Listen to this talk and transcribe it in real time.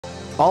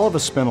All of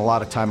us spend a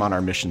lot of time on our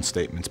mission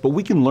statements, but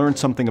we can learn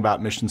something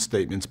about mission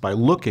statements by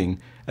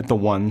looking at the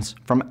ones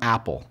from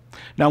Apple.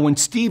 Now, when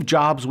Steve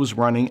Jobs was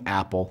running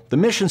Apple, the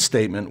mission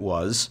statement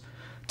was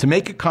to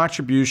make a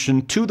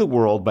contribution to the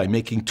world by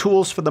making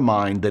tools for the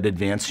mind that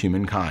advance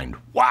humankind.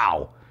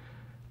 Wow!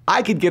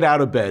 I could get out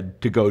of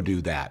bed to go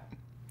do that.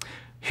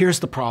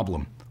 Here's the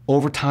problem.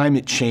 Over time,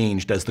 it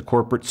changed as the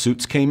corporate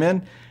suits came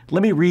in.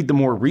 Let me read the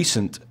more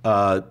recent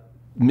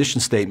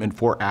mission statement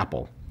for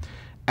Apple.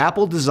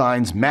 Apple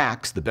designs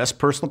Macs, the best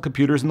personal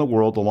computers in the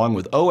world, along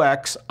with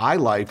OX,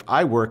 iLife,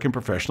 iWork, and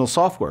professional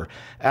software.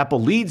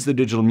 Apple leads the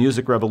digital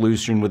music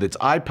revolution with its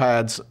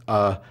iPads,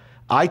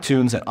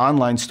 iTunes, and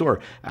online store.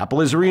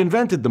 Apple has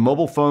reinvented the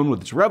mobile phone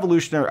with its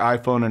revolutionary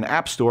iPhone and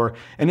App Store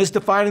and is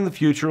defining the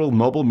future of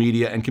mobile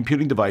media and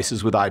computing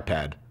devices with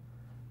iPad.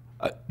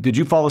 Did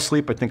you fall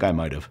asleep? I think I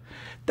might have.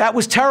 That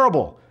was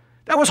terrible.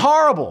 That was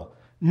horrible.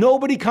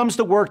 Nobody comes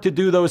to work to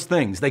do those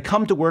things. They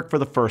come to work for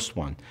the first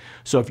one.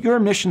 So if your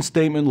mission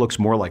statement looks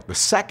more like the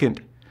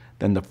second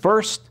than the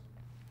first,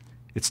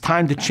 it's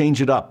time to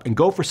change it up and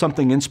go for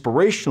something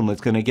inspirational that's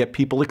going to get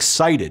people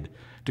excited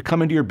to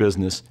come into your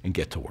business and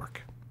get to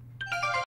work.